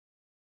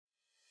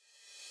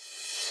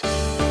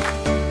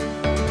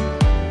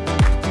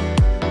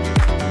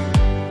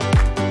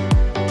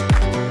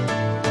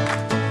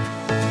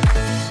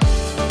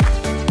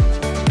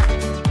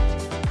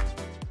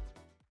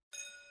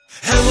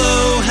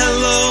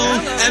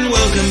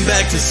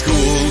to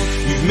school.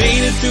 You've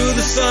made it through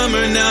the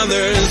summer, now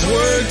there's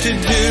work to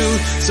do.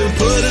 So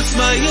put a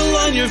smile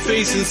on your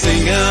face and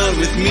sing out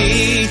with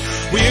me.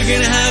 We're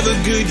gonna have a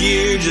good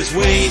year, just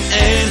wait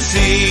and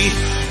see.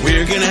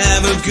 We're gonna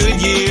have a good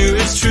year,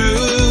 it's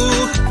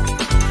true.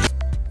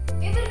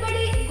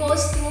 Everybody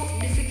goes through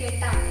difficult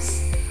times,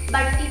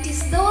 but it is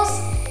those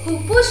who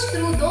push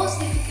through those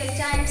difficult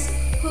times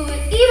who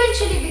will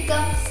eventually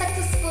become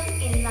successful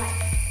in life.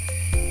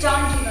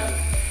 Don't give up,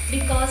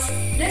 because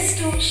this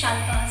too shall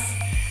pass.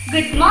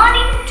 Good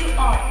morning to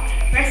all,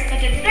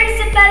 respected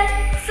principal,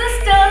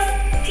 sisters,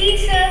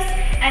 teachers,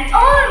 and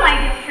all my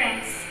dear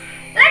friends.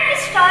 Let me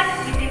start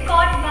with a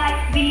quote by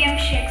William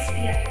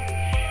Shakespeare.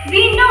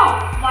 We know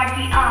what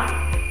we are,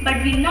 but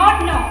we not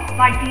know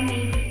what we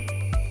may be.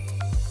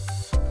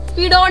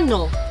 We don't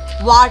know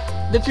what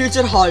the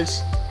future holds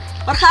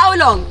or how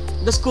long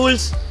the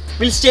schools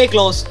will stay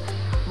closed,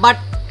 but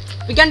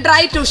we can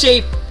try to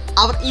shape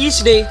our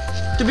each day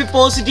to be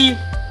positive,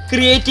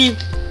 creative,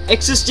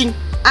 existing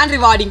and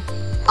rewarding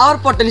our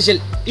potential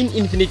in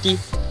infinity.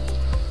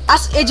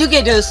 As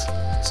educators,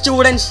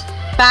 students,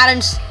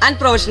 parents and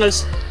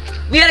professionals,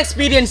 we are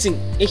experiencing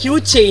a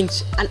huge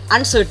change and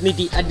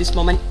uncertainty at this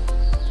moment.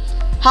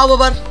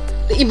 However,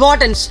 the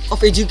importance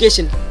of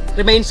education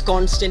remains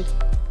constant.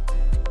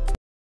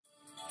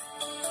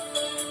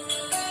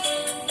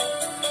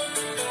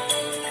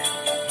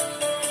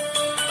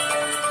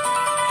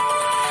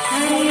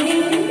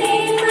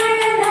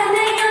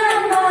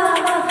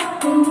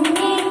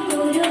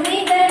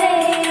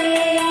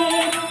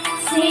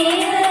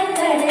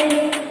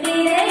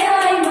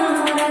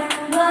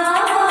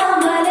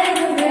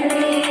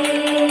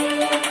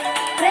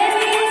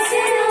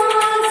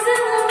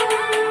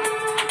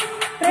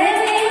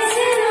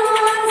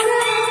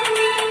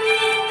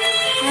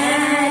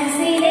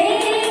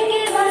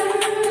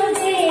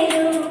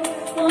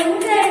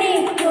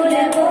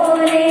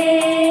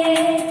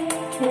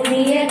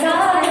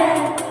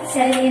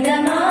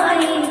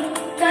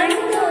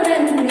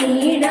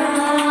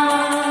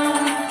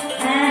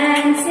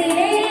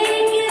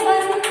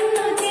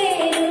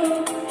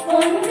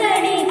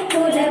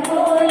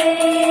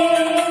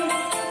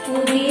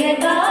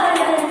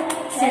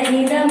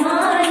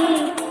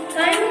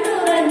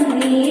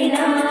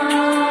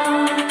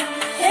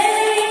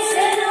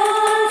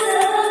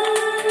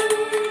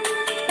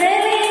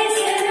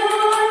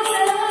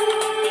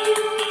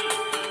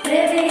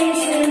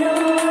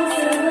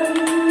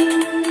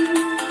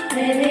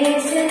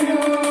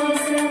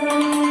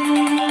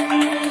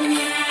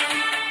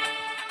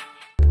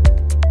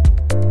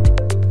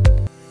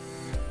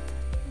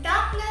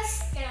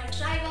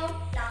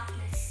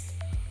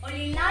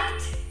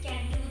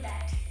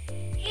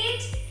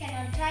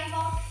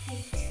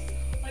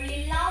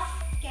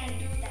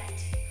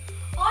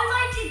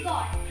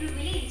 God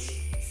privileged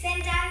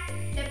St.Anne,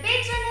 the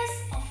patroness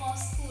of our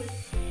school,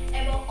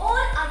 above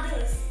all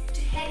others,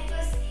 to help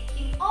us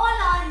in all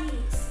our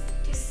needs,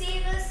 to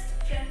save us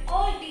from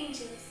all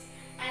dangers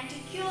and to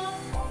cure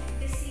of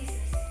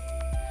diseases.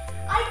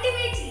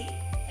 Ultimately,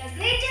 the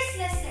greatest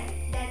lesson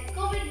that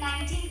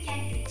COVID-19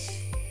 can teach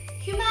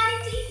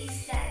humanity is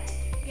that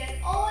we are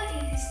all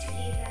in this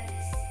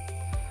togetherness.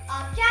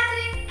 Our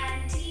Catherine and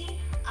team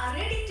are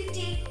ready to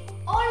take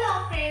all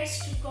our prayers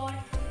to God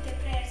with a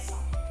prayer song.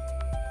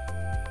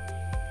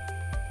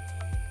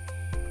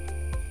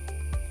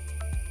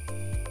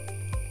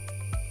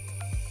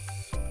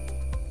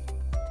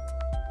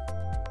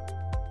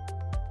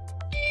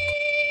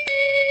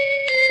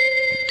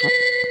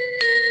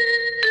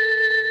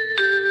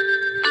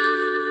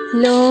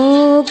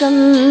 ലോകം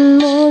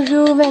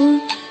മുഴുവൻ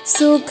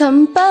സുഖം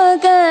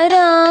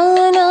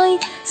പകരാനായി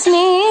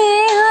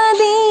സ്നേഹദീപമേ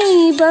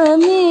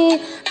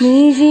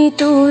മിഴി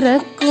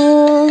തുറക്കൂ.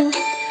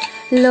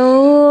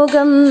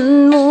 ലോകം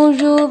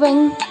മുഴുവൻ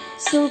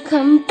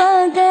സുഖം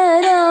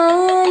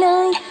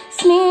പകരാനായി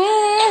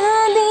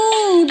സ്നേഹദീപമേ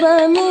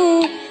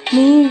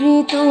മിഴി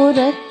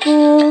തുറക്കൂ.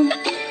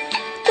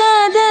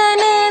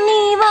 കഥന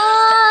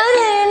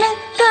നിവാരണ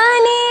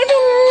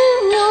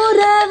കനിവിന്നുറവേ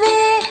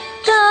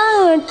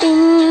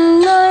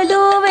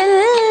നടുവിൽ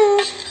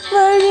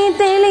വഴി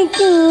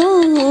തെളിക്കൂ.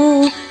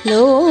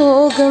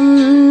 ലോകം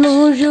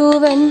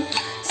മുഴുവൻ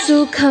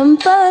സുഖം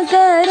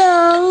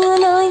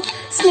പകരാനായി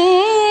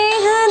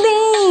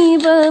സ്നേഹദീപമേ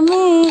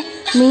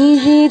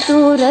മിഴി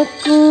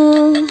തുറക്കൂ.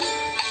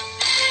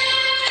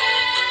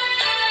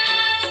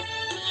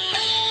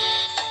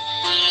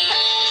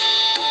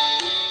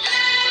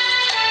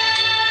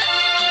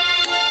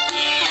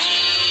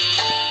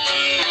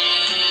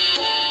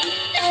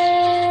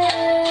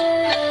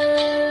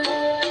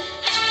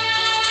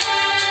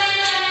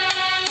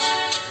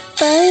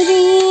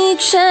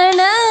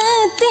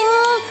 പരീക്ഷണത്തിൻ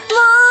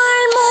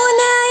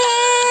വാൾമുനയേറ്റേ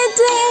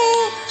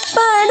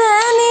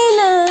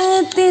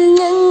പടനിലത്തിൽ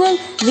ഞങ്ങൾ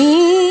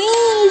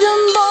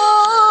വീഴുമ്പോൾ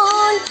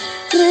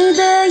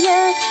ഹൃദയ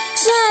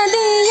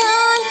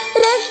ക്ഷതിയാൽ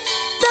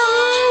രക്തം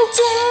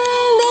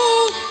ചിന്തി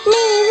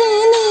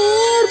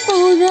മിഴിനീർ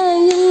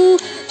പുഴയിൽ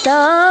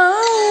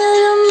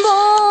താഴുമ്പോൾ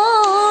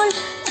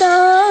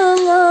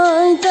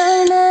താങ്ങായി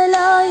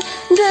തണലായി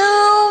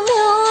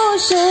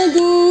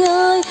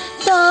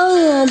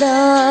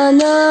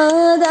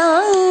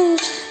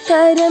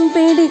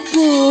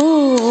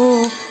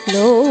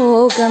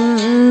ലോകം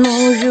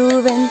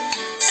മുഴുവൻ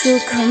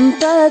സുഖം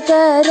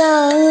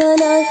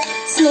പകരാനായി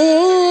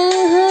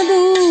സ്നേഹദീപമേ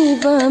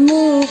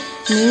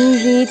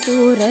മിഴി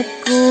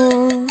തുറക്കൂ.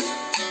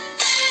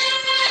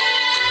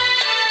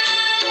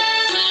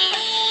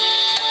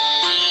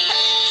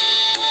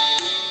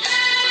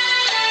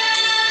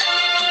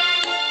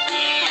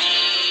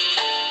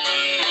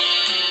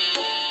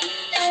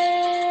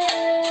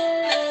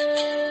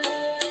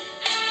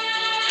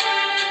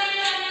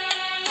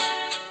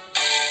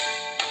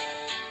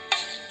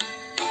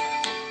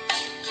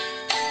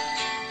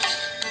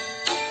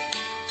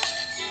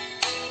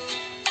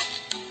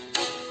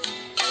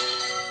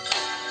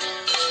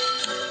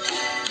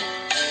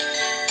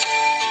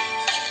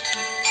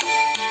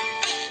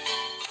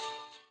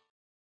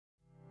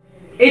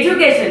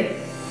 Education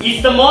is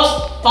the most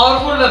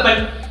powerful weapon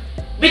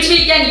which we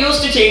can use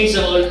to change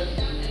the world.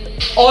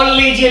 All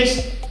religions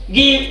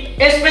give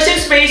a special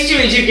space to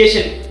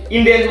education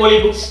in their holy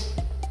books.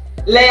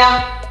 Leia,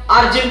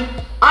 Arjun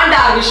and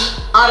Darvish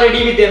are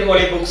ready with their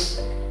holy books.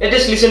 Let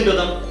us listen to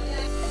them.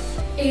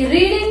 A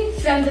reading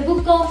from the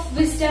Book of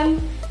Wisdom,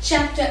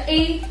 chapter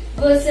 8,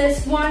 verses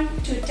 1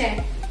 to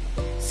 10.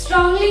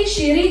 Strongly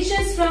she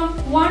reaches from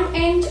one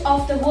end of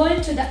the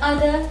world to the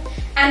other,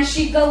 and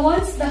she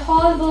governs the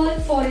whole world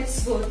for its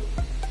good.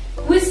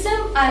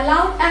 Wisdom I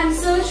loved and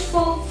searched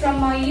for from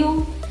my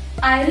youth.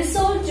 I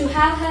resolved to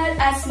have her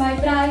as my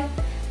bride.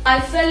 I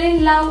fell in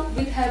love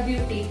with her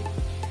beauty.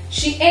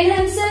 She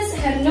enhances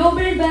her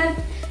noble birth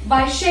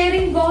by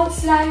sharing God's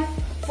life,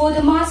 for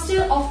the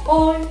Master of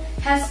all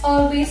has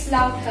always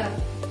loved her.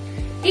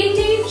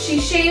 Indeed, she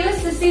shares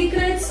the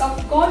secrets of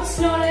God's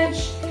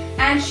knowledge,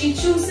 and she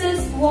chooses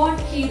what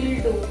He will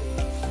do.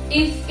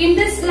 If in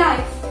this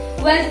life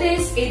wealth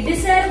is a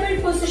desirable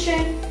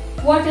possession,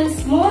 what is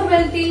more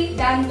wealthy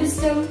than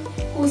wisdom,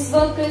 whose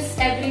work is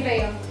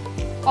everywhere?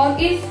 Or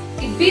if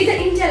it be the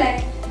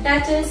intellect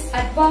that is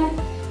at one,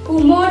 who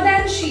more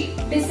than she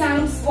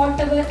designs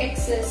whatever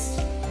exists?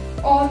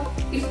 Or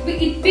if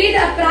it be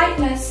the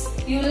uprightness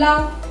you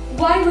love,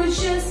 why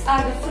riches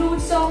are the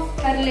fruits of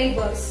her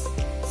labors?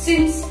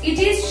 Since it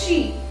is she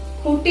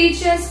who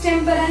teaches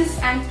temperance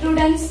and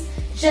prudence,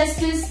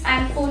 justice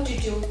and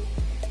fortitude.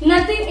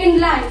 Nothing in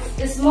life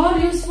is more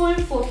useful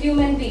for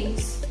human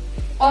beings.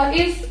 Or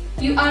if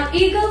you are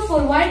eager for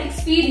wide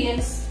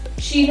experience,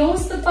 she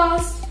knows the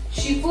past,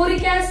 she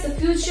forecasts the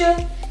future,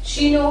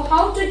 she knows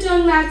how to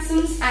turn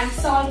maxims and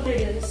solve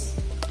riddles.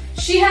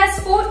 She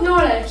has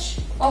foreknowledge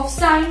of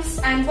signs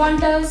and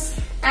wonders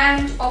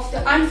and of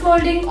the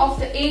unfolding of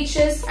the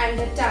ages and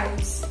the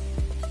times.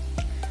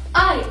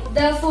 I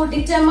therefore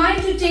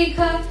determined to take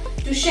her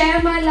to share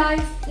my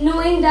life,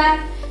 knowing that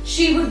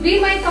she would be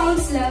my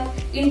counselor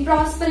in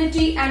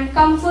prosperity and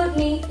comfort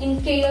me in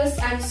chaos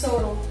and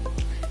sorrow.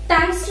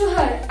 Thanks to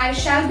her, I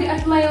shall be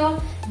admired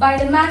by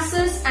the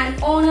masses and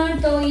honored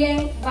though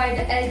young by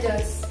the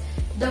elders.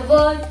 The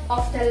word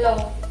of the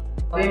Lord.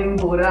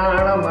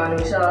 Puranam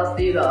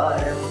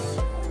Anushasthidaram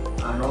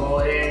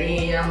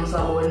Anoreniyam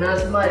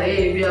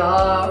Samunasmarevya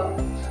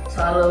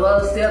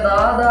Sarvasya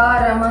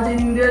Dadaram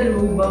Adindya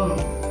Rupam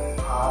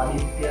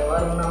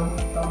Adityavarnam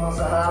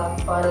Tamasaha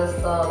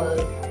Parastad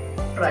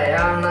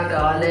Prayana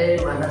Kale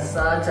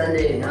Manasa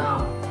Chalena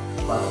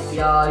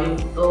Bhaktya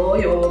Yukto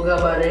Yoga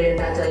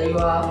Barena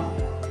Chaiva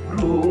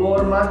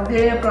Bhruvor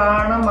Madhye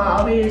Pranam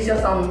Avesha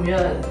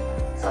Samyat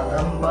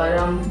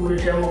Sadambaram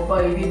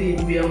Purushamupaiti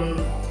Divyam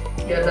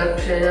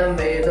Yadakshayam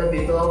Veda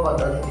Pito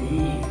Patanti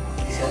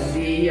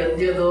Shanti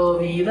Yadyado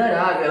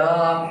Vidaraga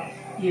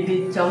Iti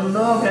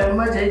Chando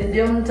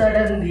Brahmacharyam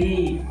Chadanti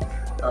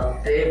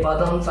Tatte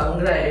Padam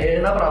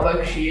Sangrahena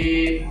Pravakshi.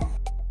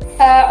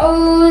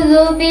 أعوذ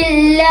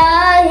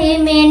بالله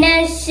من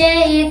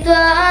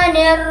الشيطان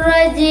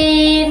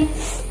الرجيم.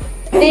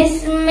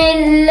 بسم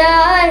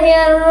الله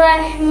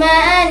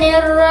الرحمن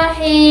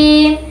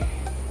الرحيم.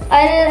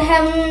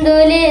 الحمد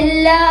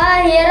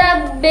لله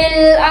رب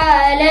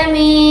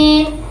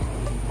العالمين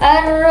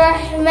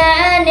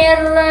الرحمن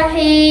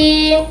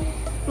الرحيم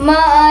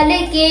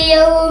مالك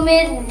يوم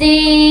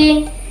الدين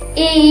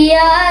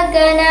إياك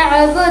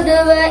نعبد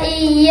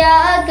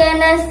وإياك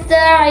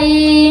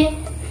نستعين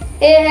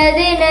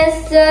اهدنا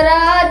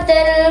الصراط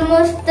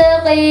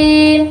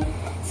المستقيم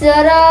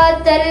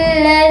صراط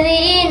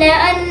الذين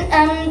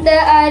أنعمت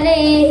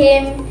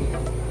عليهم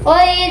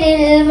غير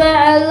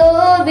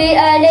المغضوب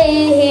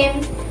عليهم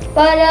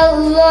ولا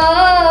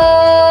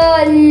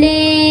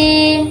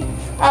الضالين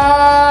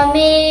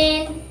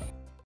آمين.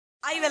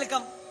 I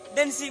welcome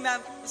Densi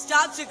ma'am,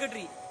 Staff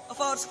Secretary of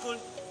our school,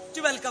 to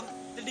welcome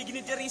the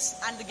dignitaries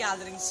and the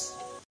gatherings.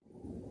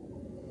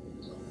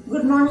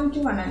 Good morning to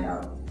one and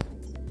all.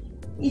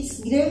 It's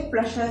great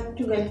pleasure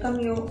to welcome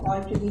you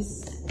all to this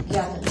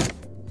gathering.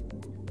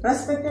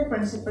 Respected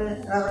Principal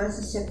Reverend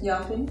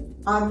Sr.Theophine,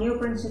 our new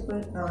Principal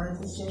Reverend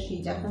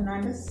Sr.Sheeja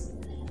Fernandez,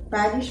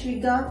 Parish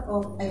Vicar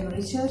of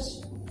Emory Church,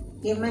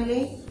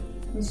 MLA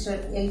Mr.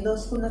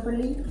 Eldos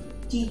Koovappady,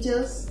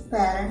 teachers,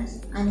 parents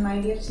and my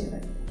dear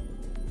children.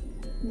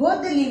 Both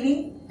the living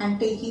and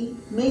taking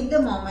make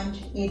the moment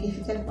a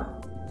difficult one.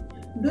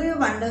 Do you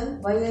wonder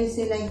why I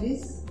say like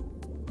this?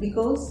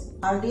 Because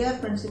our dear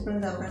Principal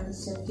Reverend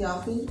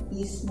Sr.Theophine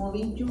is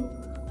moving to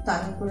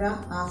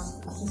Thanipura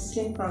as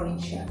Assistant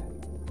Provincial.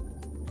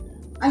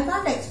 I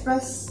can't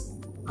express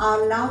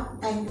our love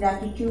and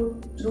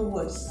gratitude through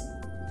words.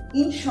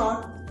 In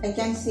short, I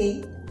can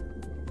say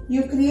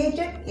you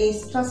created a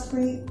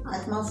stress-free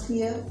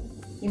atmosphere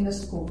in the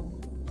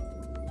school.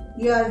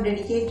 You are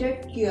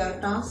dedicated to your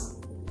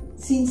task,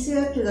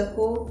 sincere to the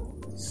core,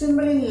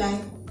 simple in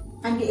life,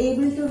 and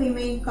able to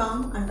remain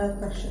calm under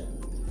pressure.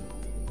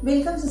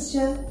 Welcome,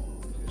 sister,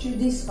 to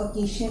this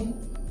occasion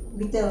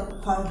with a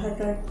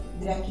wholehearted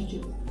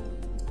gratitude.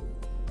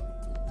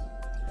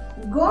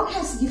 God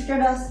has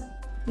gifted us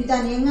with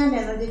an young and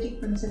energetic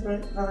principal,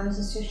 Reverend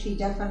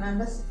Sr.Sheeja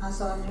Fernandez,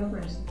 as our new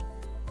principal.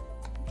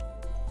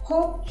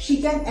 Hope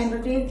she can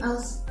entertain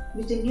us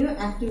with the new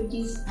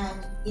activities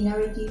and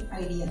innovative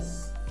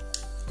ideas.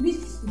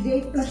 With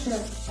great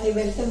pleasure, I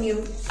welcome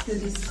you to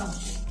this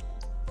function.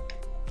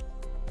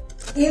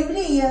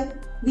 Every year,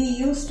 we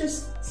used to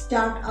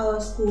start our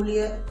school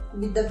year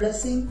with the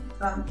blessing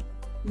from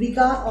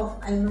Vicar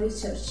of Almari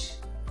Church.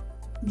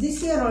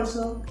 This year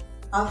also,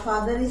 our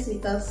Father is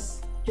with us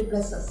to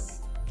bless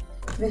us.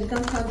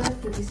 Welcome, Father,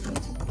 to this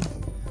meeting.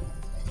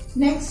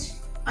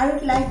 Next, I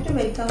would like to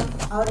welcome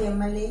our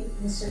MLA,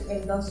 Mr.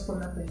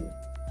 Koovappady.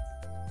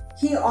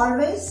 He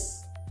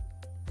always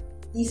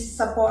is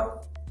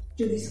support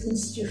to this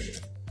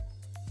institution.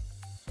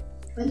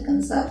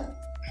 Welcome, sir.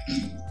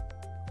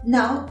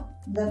 Now,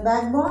 the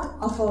backbone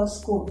of our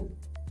school,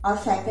 our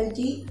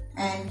faculty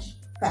and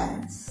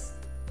parents.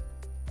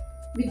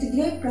 With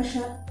great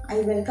pleasure,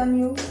 I welcome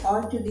you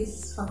all to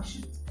this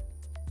function.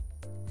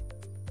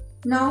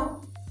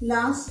 Now,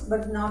 last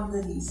but not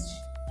the least,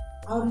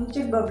 our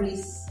little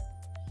bubblies.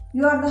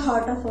 You are the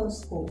heart of our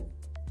school.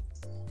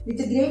 With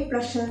great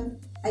pleasure,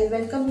 I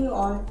welcome you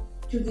all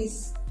to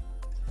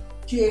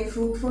a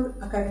fruitful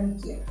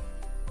academic year.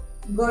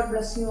 God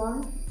bless you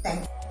all.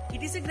 Thank you.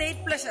 It is a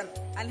great pleasure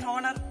and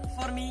honor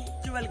for me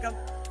to welcome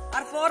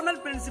our former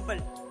principal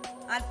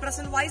and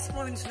present Vice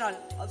Provincial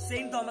of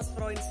St. Thomas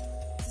Province,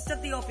 Sister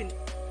Theophine,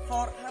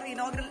 for her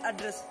inaugural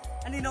address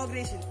and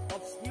inauguration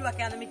of new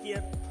academic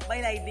year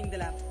by lighting the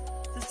lamp.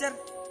 Sister,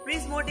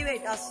 please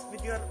motivate us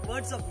with your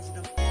words of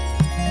wisdom.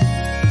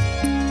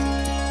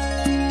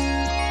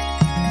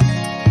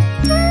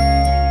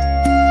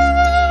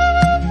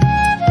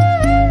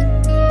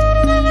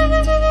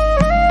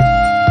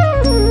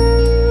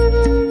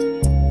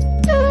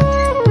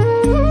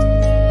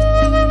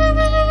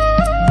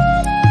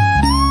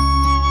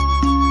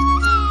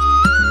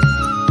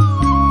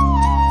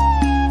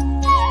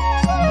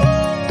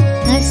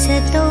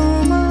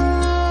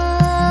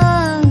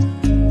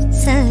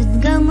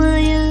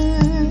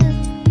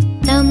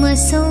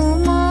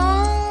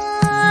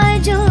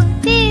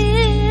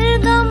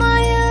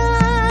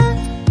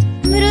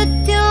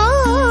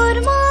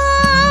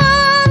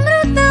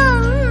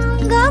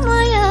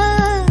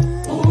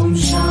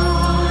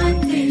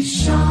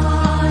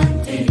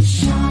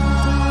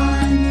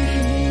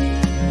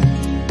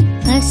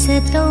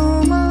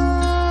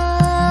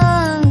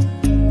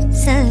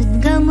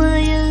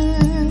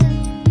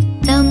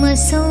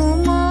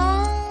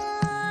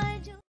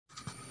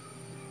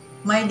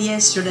 My dear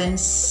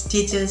students,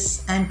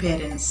 teachers and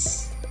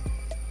parents,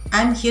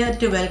 I am here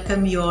to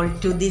welcome you all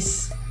to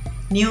this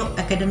new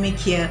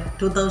academic year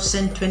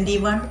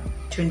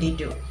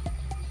 2021-22.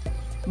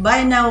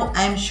 By now,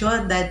 I am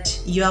sure that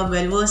you are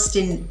well versed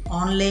in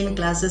online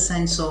classes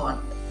and so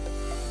on.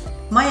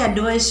 My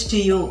advice to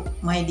you,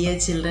 my dear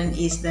children,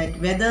 is that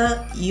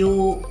whether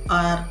you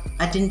are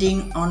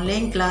attending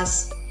online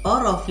class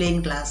or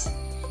offline class,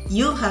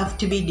 you have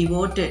to be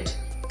devoted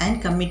and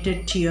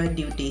committed to your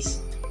duties.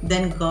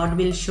 Then God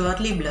will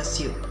surely bless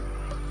you.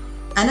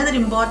 Another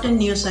important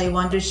news I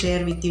want to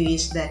share with you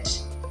is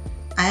that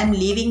I am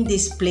leaving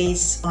this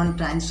place on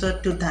transfer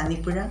to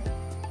Thanipura,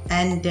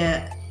 and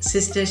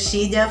Sister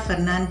Sheeja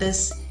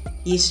Fernandez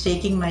is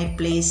taking my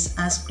place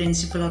as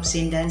principal of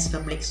St.Anne's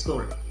Public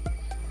School.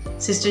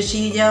 Sister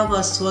Sheeja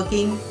was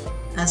working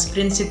as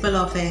principal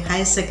of a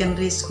high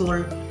secondary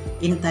school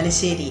in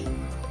Thalassery.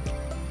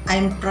 I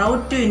am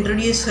proud to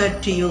introduce her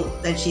to you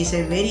that she is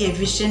a very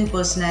efficient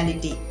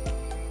personality,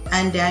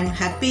 and I am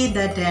happy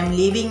that I am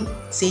leaving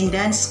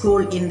St.Anne's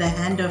School in the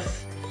hand of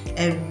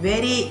a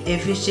very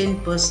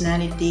efficient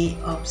personality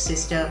of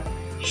Sister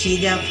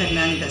Sheeja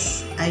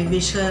Fernandez. I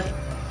wish her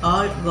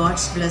all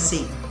God's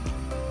blessing.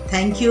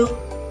 Thank you.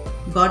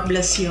 God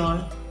bless you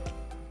all.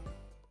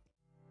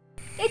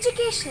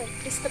 Education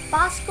is the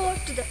passport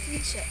to the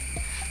future.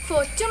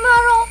 For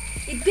tomorrow,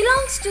 it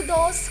belongs to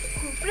those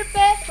who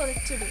prepare for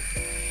it today.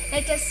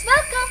 Let us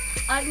welcome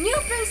our new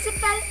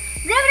principal,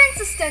 Reverend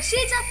Sister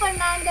Sheeja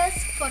Fernandez,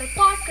 for a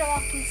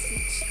thought-provoking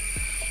speech.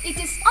 It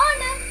is an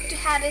honor to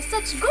have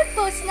such good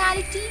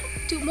personality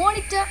to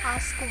monitor our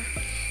school.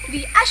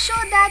 We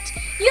assure that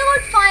you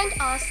would find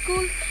our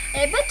school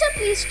a better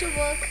place to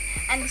work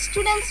and the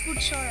students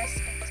would show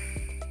respect.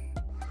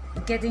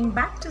 Getting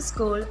back to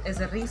school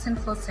is a reason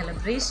for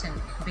celebration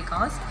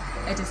because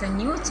it is a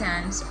new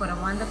chance for a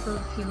wonderful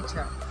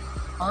future.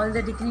 All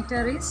the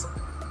dignitaries,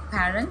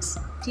 parents,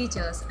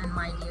 teachers and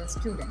my dear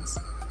students,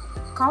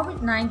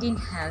 COVID-19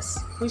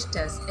 has pushed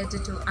us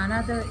into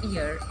another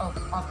year of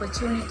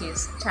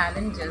opportunities,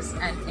 challenges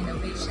and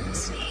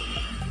innovations.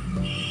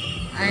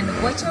 And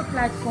virtual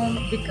platform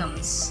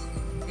becomes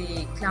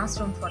the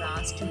classroom for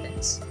our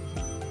students.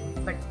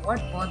 But what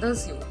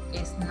bothers you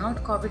is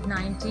not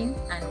COVID-19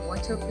 and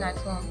virtual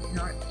platform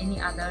nor any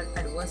other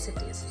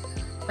adversities,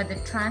 but the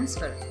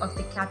transfer of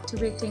the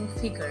captivating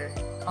figure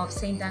of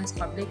St.Anne's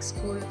Public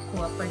School,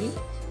 Koovappady,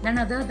 none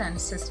other than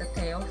Sister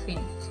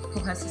Theophine, who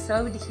has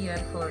served here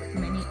for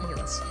many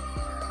years.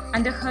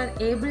 Under her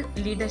able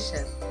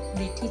leadership,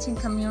 the teaching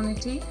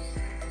community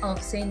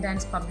of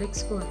St.Anne's Public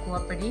School,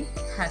 Koovappady,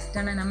 has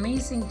done an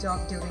amazing job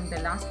during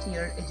the last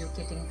year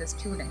educating the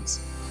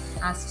students.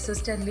 As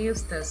Sister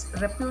leaves this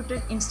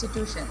reputed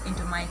institution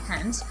into my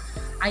hands,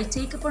 I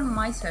take upon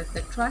myself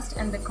the trust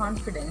and the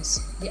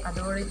confidence the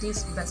authorities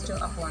bestow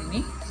upon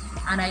me,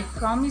 and I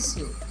promise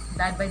you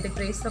that by the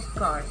grace of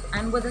God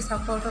and with the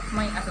support of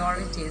my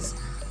authorities,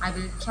 I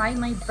will try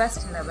my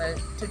best level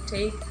to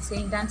take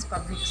St.Anne's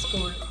Public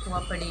School,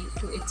 Koovappady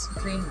to its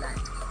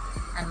dreamland.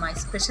 And my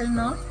special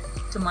note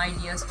to my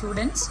dear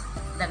students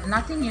that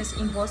nothing is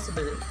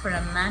impossible for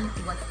a man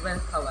with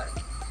willpower.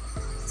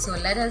 So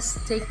let us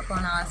take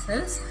upon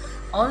ourselves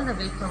all the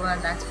willpower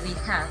that we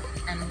have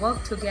and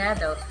work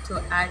together to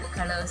add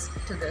colors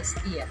to this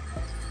year.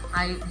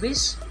 I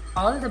wish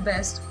all the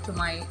best to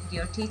my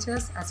dear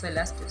teachers as well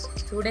as to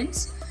students,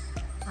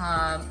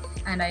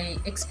 and I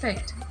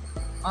expect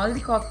all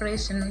the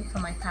cooperation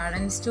from my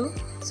parents too,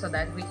 so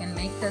that we can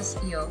make this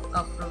year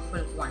a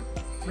fruitful one.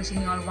 Wishing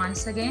you all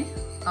once again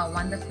a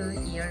wonderful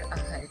year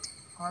ahead.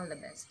 All the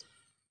best.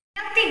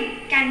 Nothing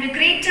can be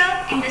greater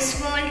in this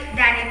world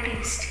than a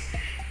priest.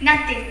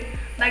 Nothing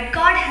but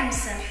God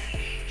Himself.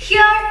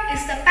 Here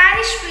is the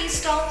parish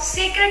priest of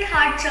Sacred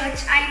Heart Church,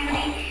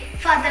 Aimuri,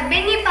 Father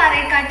Benny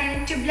Parekatil,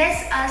 to bless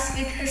us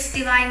with his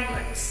divine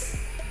words.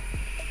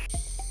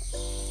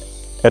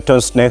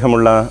 ഏറ്റവും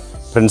സ്നേഹമുള്ള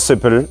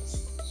principal,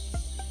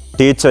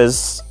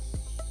 teachers,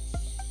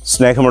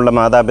 സ്നേഹമുള്ള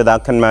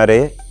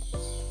മാതാപിതാക്കന്മാരെ,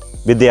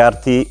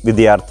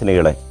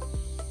 വിദ്യാർത്ഥിനികളെ,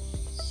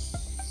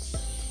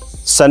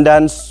 cent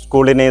Ans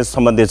സ്കൂളിനെ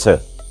സംബന്ധിച്ച്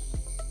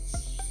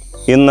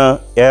ഇന്ന്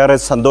ഏറെ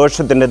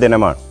സന്തോഷത്തിൻ്റെ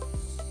ദിനമാണ്.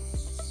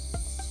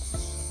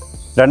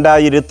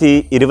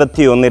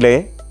 2021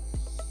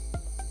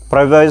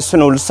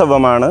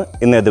 പ്രവേശനോത്സവമാണ്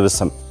ഇന്നേ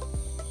ദിവസം.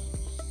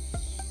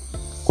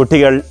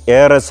 കുട്ടികൾ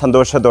ഏറെ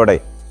സന്തോഷത്തോടെ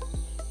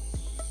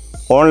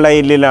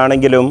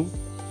ഓൺലൈനിലാണെങ്കിലും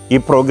ഈ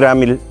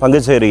പ്രോഗ്രാമിൽ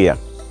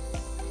പങ്കുചേരുകയാണ്.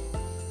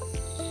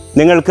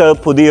 നിങ്ങൾക്ക്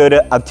പുതിയൊരു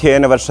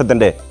അധ്യയന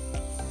വർഷത്തിൻ്റെ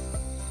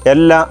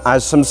എല്ലാ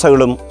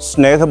ആശംസകളും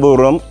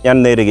സ്നേഹപൂർവ്വം ഞാൻ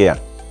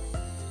നേരുകയാണ്.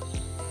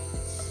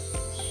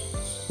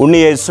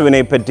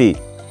 ഉണ്ണിയേശുവിനെ പറ്റി,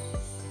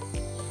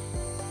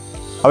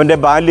 അവൻ്റെ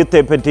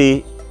ബാല്യത്തെപ്പറ്റി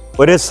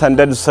ഒരു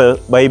സെൻറ്റൻസ്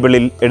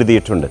ബൈബിളിൽ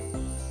എഴുതിയിട്ടുണ്ട്.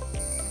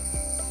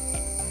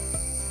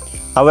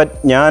 അവൻ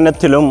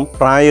ജ്ഞാനത്തിലും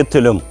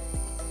പ്രായത്തിലും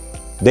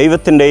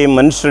ദൈവത്തിൻ്റെയും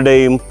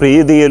മനുഷ്യരുടെയും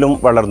പ്രീതിയിലും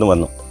വളർന്നു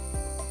വന്നു.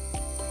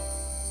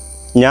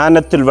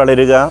 ജ്ഞാനത്തിൽ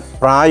വളരുക,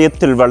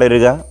 പ്രായത്തിൽ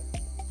വളരുക,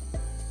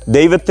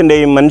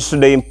 ദൈവത്തിൻ്റെയും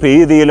മനുഷ്യരുടെയും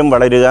പ്രീതിയിലും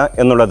വളരുക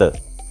എന്നുള്ളത്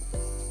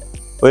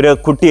ഒരു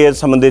കുട്ടിയെ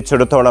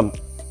സംബന്ധിച്ചിടത്തോളം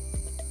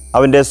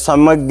അവൻ്റെ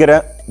സമഗ്ര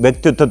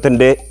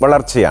വ്യക്തിത്വത്തിൻ്റെ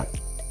വളർച്ചയാണ്.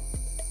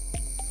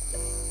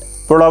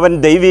 അപ്പോൾ അവൻ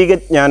ദൈവിക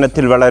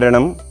ജ്ഞാനത്തിൽ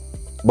വളരണം,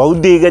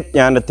 ബൗദ്ധിക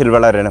ജ്ഞാനത്തിൽ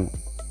വളരണം,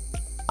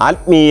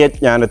 ആത്മീയ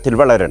ജ്ഞാനത്തിൽ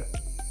വളരണം.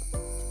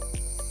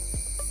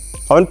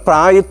 അവൻ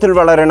പ്രായത്തിൽ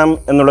വളരണം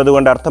എന്നുള്ളത്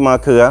കൊണ്ട്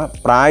അർത്ഥമാക്കുക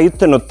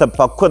പ്രായത്തിനൊത്ത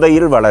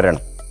പക്വതയിൽ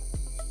വളരണം.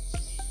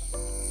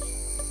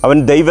 അവൻ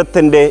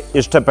ദൈവത്തിൻ്റെ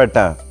ഇഷ്ടപ്പെട്ട,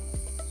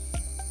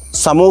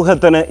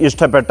 സമൂഹത്തിന്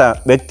ഇഷ്ടപ്പെട്ട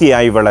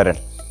വ്യക്തിയായി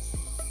വളരണം.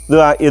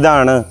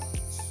 ഇതാണ്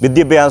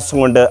വിദ്യാഭ്യാസം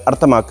കൊണ്ട്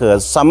അർത്ഥമാക്കുക,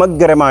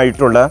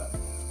 സമഗ്രമായിട്ടുള്ള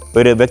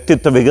ഒരു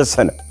വ്യക്തിത്വ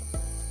വികസനം.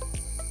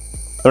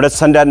 ഇവിടെ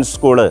സെൻറ് ആൻസ്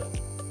സ്കൂള്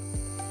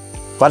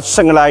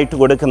വർഷങ്ങളായിട്ട്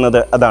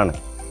കൊടുക്കുന്നത് അതാണ്.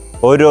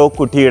 ഓരോ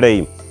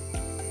കുട്ടിയുടെയും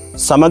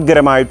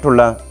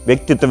സമഗ്രമായിട്ടുള്ള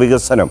വ്യക്തിത്വ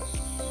വികസനം,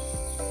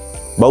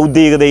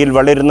 ബൗദ്ധികതയിൽ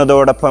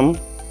വളരുന്നതോടൊപ്പം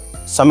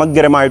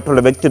സമഗ്രമായിട്ടുള്ള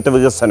വ്യക്തിത്വ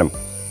വികസനം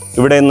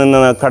ഇവിടെ നിന്ന്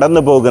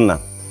കടന്നു പോകുന്ന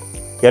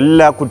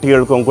എല്ലാ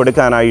കുട്ടികൾക്കും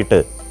കൊടുക്കാനായിട്ട്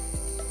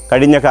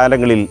കഴിഞ്ഞ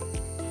കാലങ്ങളിൽ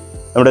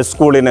നമ്മുടെ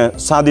സ്കൂളിന്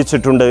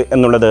സാധിച്ചിട്ടുണ്ട്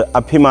എന്നുള്ളത്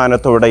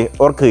അഭിമാനത്തോടെ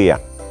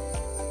ഓർക്കുകയാണ്.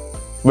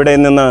 ഇവിടെ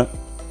നിന്ന്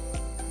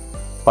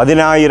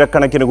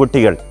 10,000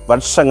 കുട്ടികൾ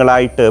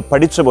വർഷങ്ങളായിട്ട്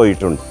പഠിച്ചു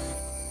പോയിട്ടുണ്ട്.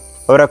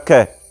 അവരൊക്കെ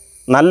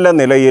നല്ല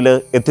നിലയിൽ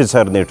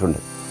എത്തിച്ചേർന്നിട്ടുണ്ട്.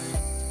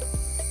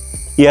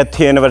 ഈ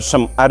അധ്യയന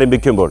വർഷം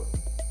ആരംഭിക്കുമ്പോൾ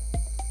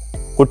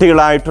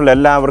കുട്ടികളായിട്ടുള്ള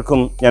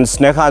എല്ലാവർക്കും ഞാൻ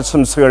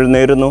സ്നേഹാശംസകൾ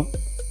നേരുന്നു.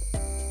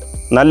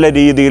 നല്ല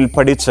രീതിയിൽ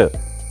പഠിച്ച്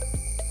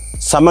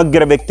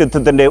സമഗ്ര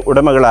വ്യക്തിത്വത്തിൻ്റെ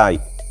ഉടമകളായി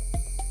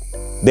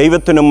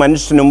ദൈവത്തിനും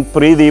മനുഷ്യനും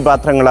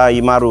പ്രീതിപാത്രങ്ങളായി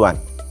മാറുവാൻ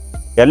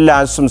എല്ലാ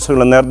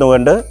ആശംസകളും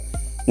നേർന്നുകൊണ്ട്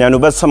ഞാൻ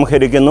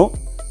ഉപസംഹരിക്കുന്നു.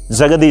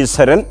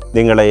 ജഗദീശ്വരൻ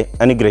നിങ്ങളെ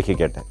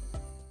അനുഗ്രഹിക്കട്ടെ.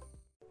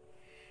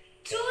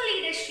 True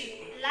leadership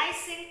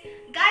lies in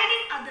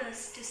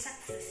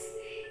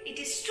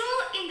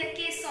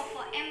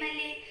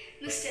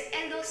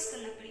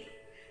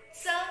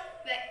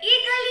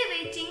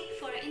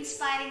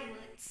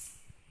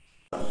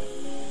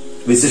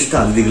വിശിഷ്ട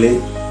അതിഥികളെ,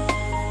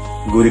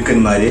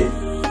 ഗുരുക്കന്മാരെ,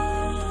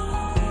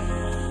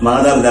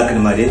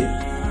 മാതാപിതാക്കന്മാരെ,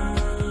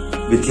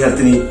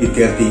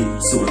 വിദ്യാർത്ഥി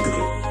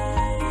സുഹൃത്തുക്കളെ,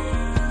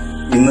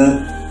 ഇന്ന്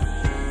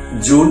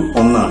ജൂൺ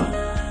 1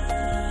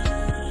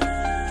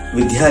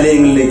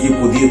 വിദ്യാലയങ്ങളിലേക്ക്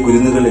പുതിയ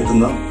കുരുന്നുകൾ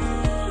എത്തുന്ന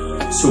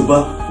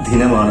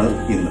ശുഭദിനമാണ്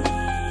ഇന്ന്.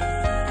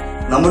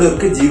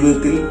 നമ്മുടെയൊക്കെ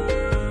ജീവിതത്തിൽ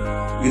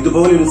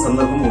ഇതുപോലൊരു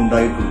സന്ദർഭം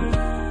ഉണ്ടായിട്ടുണ്ട്.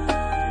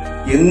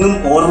 എന്നും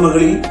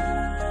ഓർമ്മകളിൽ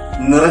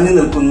നിറഞ്ഞു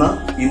നിൽക്കുന്ന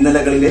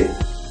ഇന്നലകളിലെ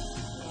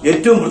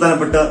ഏറ്റവും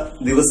പ്രധാനപ്പെട്ട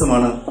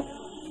ദിവസമാണ്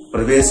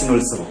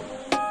പ്രവേശനോത്സവം.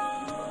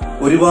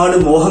 ഒരുപാട്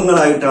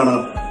മോഹങ്ങളായിട്ടാണ്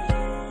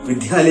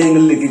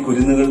വിദ്യാലയങ്ങളിലേക്ക്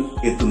കുരുന്നുകൾ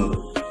എത്തുന്നത്.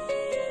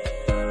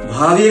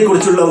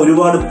 ഭാവിയെക്കുറിച്ചുള്ള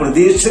ഒരുപാട്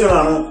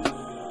പ്രതീക്ഷകളാണ്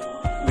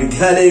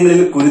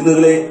വിദ്യാലയങ്ങളിൽ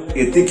കുരുന്നുകളെ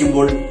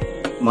എത്തിക്കുമ്പോൾ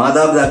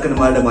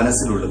മാതാപിതാക്കന്മാരുടെ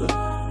മനസ്സിലുള്ളത്.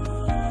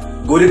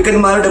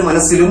 ഗുരുക്കന്മാരുടെ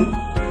മനസ്സിലും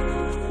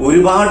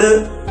ഒരുപാട്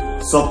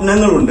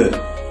സ്വപ്നങ്ങളുണ്ട്.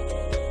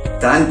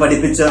 താൻ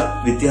പഠിപ്പിച്ച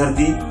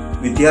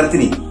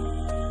വിദ്യാർത്ഥിനി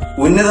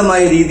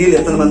ഉന്നതമായ രീതിയിൽ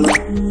എത്തണമെന്ന്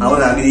അവർ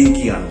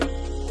ആഗ്രഹിക്കുകയാണ്.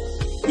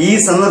 ഈ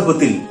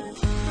സന്ദർഭത്തിൽ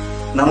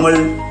നമ്മൾ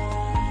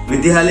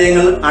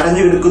വിദ്യാലയങ്ങൾ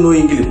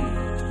അടഞ്ഞുകിടക്കുന്നുവെങ്കിലും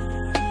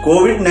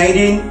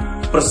COVID-19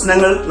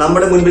 പ്രശ്നങ്ങൾ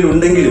നമ്മുടെ മുൻപിൽ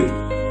ഉണ്ടെങ്കിലും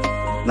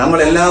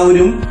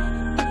നമ്മളെല്ലാവരും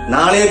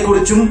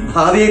നാളെയെക്കുറിച്ചും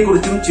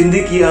ഭാവിയെക്കുറിച്ചും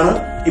ചിന്തിക്കുകയാണ്.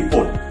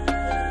 ഇപ്പോൾ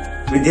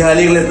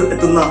വിദ്യാലയങ്ങളിൽ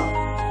എത്തുന്ന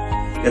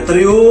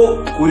എത്രയോ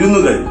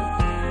കുരുന്നുകൾ,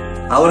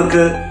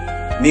 അവർക്ക്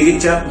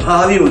മികച്ച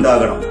ഭാവി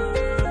ഉണ്ടാകണം.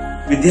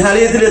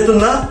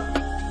 വിദ്യാലയത്തിലെത്തുന്ന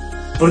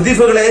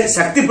പ്രതിഭകളെ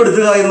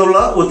ശക്തിപ്പെടുത്തുക എന്നുള്ള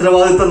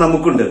ഉത്തരവാദിത്വം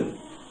നമുക്കുണ്ട്.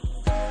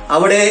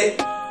 അവിടെ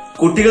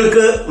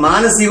കുട്ടികൾക്ക്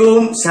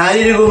മാനസികവും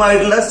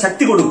ശാരീരികവുമായിട്ടുള്ള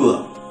ശക്തി കൊടുക്കുക,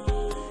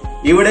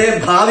 ഇവിടെ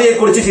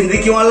ഭാവിയെക്കുറിച്ച്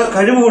ചിന്തിക്കുവാനുള്ള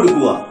കഴിവ്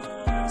കൊടുക്കുക,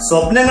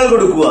 സ്വപ്നങ്ങൾ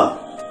കൊടുക്കുക,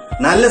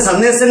 നല്ല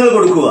സന്ദേശങ്ങൾ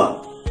കൊടുക്കുക,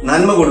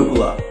 നന്മ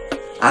കൊടുക്കുക.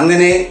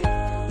 അങ്ങനെ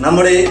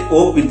നമ്മുടെ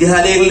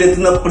വിദ്യാലയങ്ങളിൽ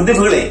എത്തുന്ന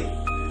പ്രതിഭകളെ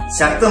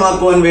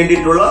ശക്തമാക്കുവാൻ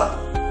വേണ്ടിയിട്ടുള്ള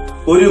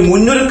ഒരു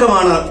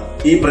മുന്നൊരുക്കമാണ്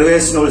ഈ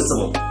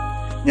പ്രവേശനോത്സവം.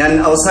 ഞാൻ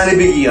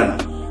അവസാനിപ്പിക്കുകയാണ്.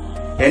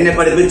 എന്നെ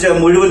പഠിപ്പിച്ച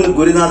മുഴുവൻ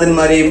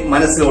ഗുരുനാഥന്മാരെയും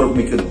മനസ്സിൽ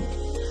ഓർമ്മിക്കുന്നു.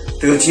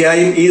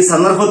 തീർച്ചയായും ഈ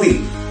സന്ദർഭത്തിൽ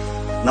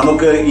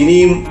നമുക്ക്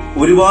ഇനിയും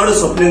ഒരുപാട്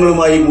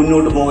സ്വപ്നങ്ങളുമായി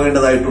മുന്നോട്ട്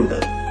പോകേണ്ടതായിട്ടുണ്ട്.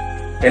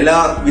 എല്ലാ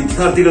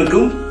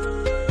വിദ്യാർത്ഥികൾക്കും,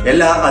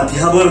 എല്ലാ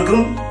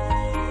അധ്യാപകർക്കും,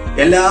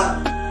 എല്ലാ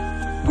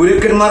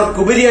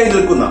ഗുരുക്കന്മാർക്കുപരിയായി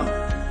നിൽക്കുന്ന,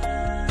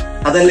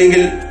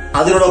 അതല്ലെങ്കിൽ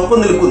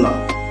അതിനോടൊപ്പം നിൽക്കുന്ന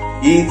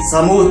ഈ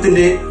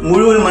സമൂഹത്തിന്റെ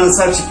മുഴുവൻ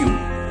മനസാക്ഷിക്കും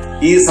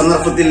ഈ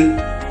സന്ദർഭത്തിൽ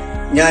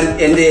ഞാൻ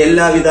എന്റെ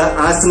എല്ലാവിധ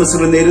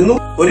ആശംസകളും നേരുന്നു.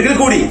 ഒരിക്കൽ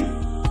കൂടി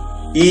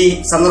ഈ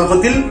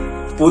സന്ദർഭത്തിൽ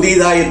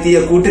പുതിയതായി എത്തിയ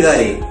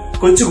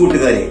കൊച്ചു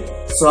കൂട്ടുകാരെ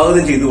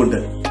സ്വാഗതം ചെയ്തുകൊണ്ട്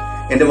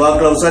എന്റെ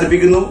വാക്കുകൾ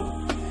അവസാനിപ്പിക്കുന്നു.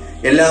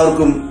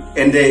 എല്ലാവർക്കും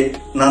എന്റെ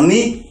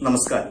നന്ദി,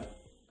 നമസ്കാരം.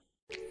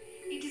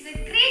 It is a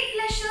great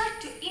pleasure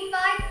to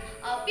invite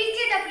our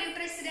PTW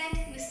President,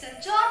 Mr.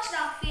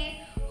 Sr.Sheeja,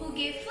 who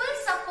gave full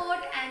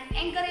support and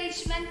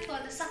encouragement for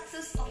the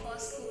success of our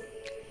school.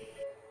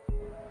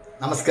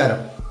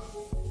 നമസ്കാരം.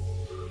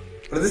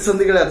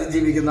 പ്രതിസന്ധികളെ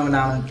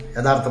അതിജീവിക്കുന്നവനാണ്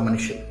യഥാർത്ഥ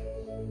മനുഷ്യൻ.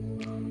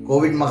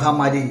 കോവിഡ്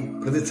മഹാമാരി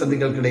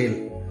പ്രതിസന്ധികൾക്കിടയിൽ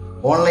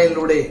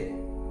ഓൺലൈനിലൂടെ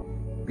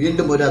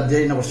വീണ്ടും ഒരു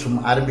അധ്യയന വർഷം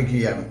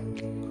ആരംഭിക്കുകയാണ്.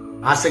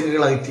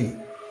 ആശങ്കകൾ അകറ്റി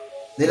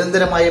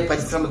നിരന്തരമായ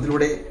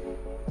പരിശ്രമത്തിലൂടെ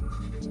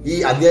ഈ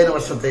അധ്യയന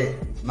വർഷത്തെ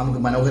നമുക്ക്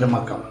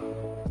മനോഹരമാക്കാം.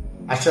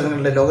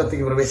 അക്ഷരങ്ങളുടെ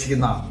ലോകത്തേക്ക്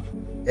പ്രവേശിക്കുന്ന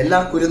എല്ലാ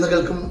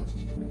കുരുന്നുകൾക്കും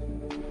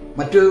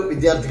മറ്റു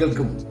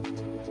വിദ്യാർത്ഥികൾക്കും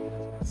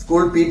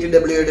സ്കൂൾ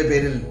PTWയുടെ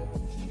പേരിൽ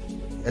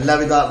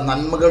എല്ലാവിധ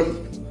നന്മകളും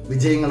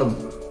വിജയങ്ങളും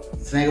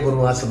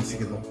സ്നേഹപൂർവ്വം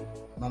ആശംസിക്കുന്നു.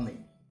 നന്ദി.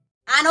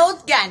 An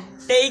oath can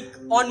take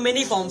on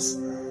many forms,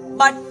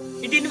 but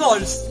it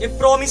involves a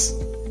promise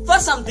for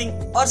something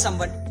or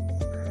someone.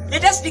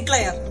 Let us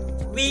declare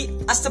we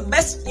as the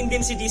best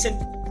Indian citizen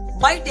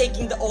by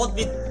taking the oath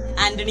with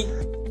Anthony.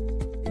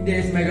 India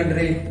is my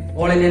country.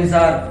 All Indians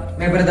are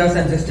my brothers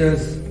and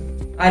sisters.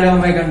 I love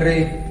my country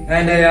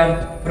and I am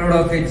proud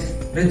of its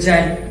rich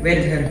and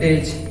varied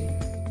heritage.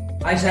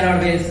 I shall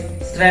always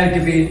strive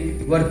to be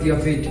worthy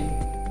of it.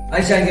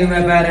 I shall give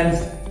my parents,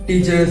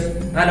 teachers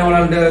and all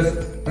elders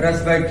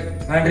respect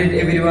and treat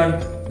everyone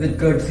with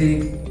courtesy.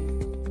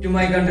 To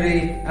my country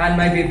and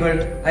my people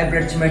I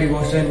pledge my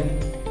devotion.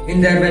 In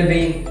their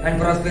well-being and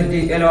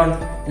prosperity alone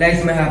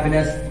lies my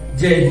happiness.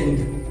 Jai Hind.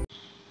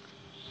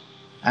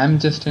 I'm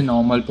just a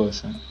normal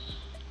person.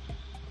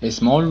 A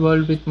small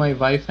world with my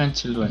wife and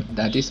children,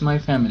 that is my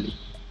family.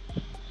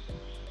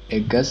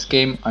 A guest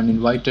came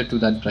uninvited to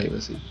that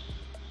privacy.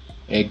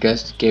 A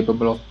guest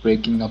capable of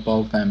breaking up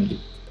our family.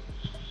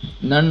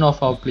 None of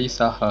our pleas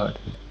are heard.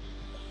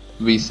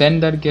 We send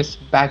that guest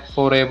back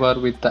forever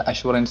with the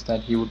assurance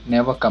that he would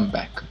never come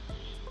back.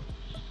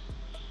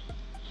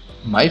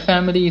 My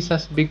family is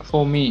as big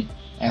for me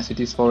as it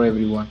is for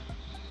everyone.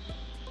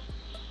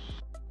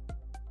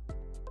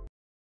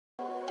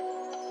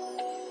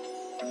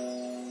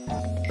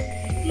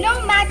 No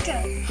matter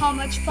how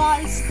much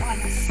falls on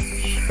us,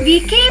 we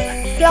keep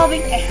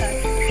plowing ahead.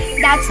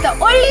 That's the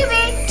only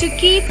way to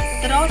keep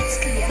the roads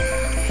clear.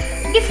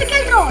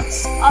 Difficult roads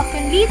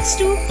often leads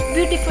to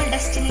beautiful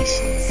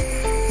destinations.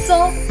 So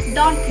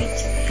don't quit.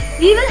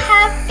 We will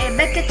have a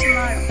better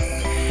tomorrow.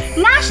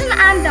 National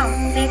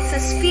anthem makes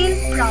us feel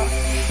proud.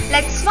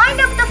 Let's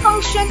wind up the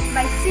function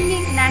by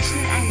singing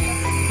national anthem.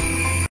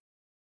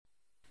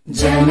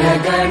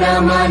 जनगण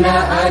मन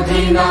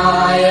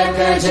अधिनायक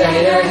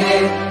जय हे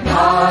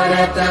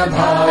भारत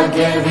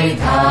भाग्य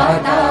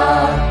विधाता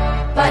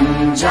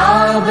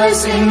पंजाब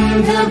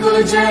सिंध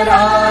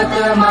गुजरात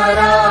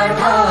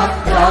मराठा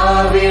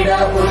द्राविड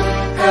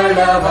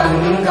उत्कल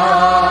वंगा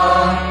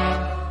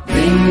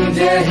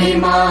विंध्य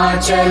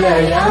हिमाचल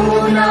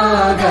यमुना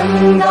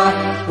गंगा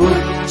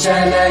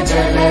उच्चल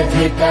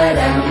जलधि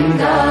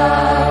तरंगा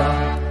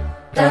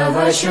तव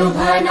शुभ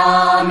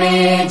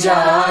नामे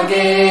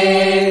जागे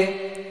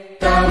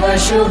तव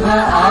शुभ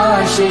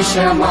आशीष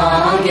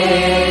मागे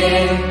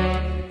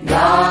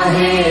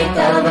गाहे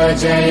तव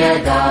जय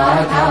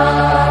गाथा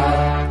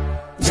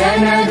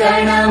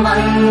जनगण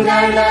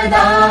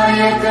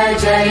मंगलदायक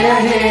जय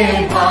हे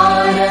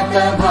भारत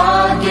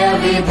भाग्य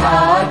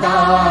विधाता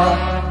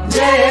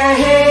जय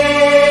हे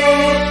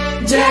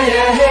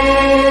जय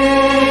हे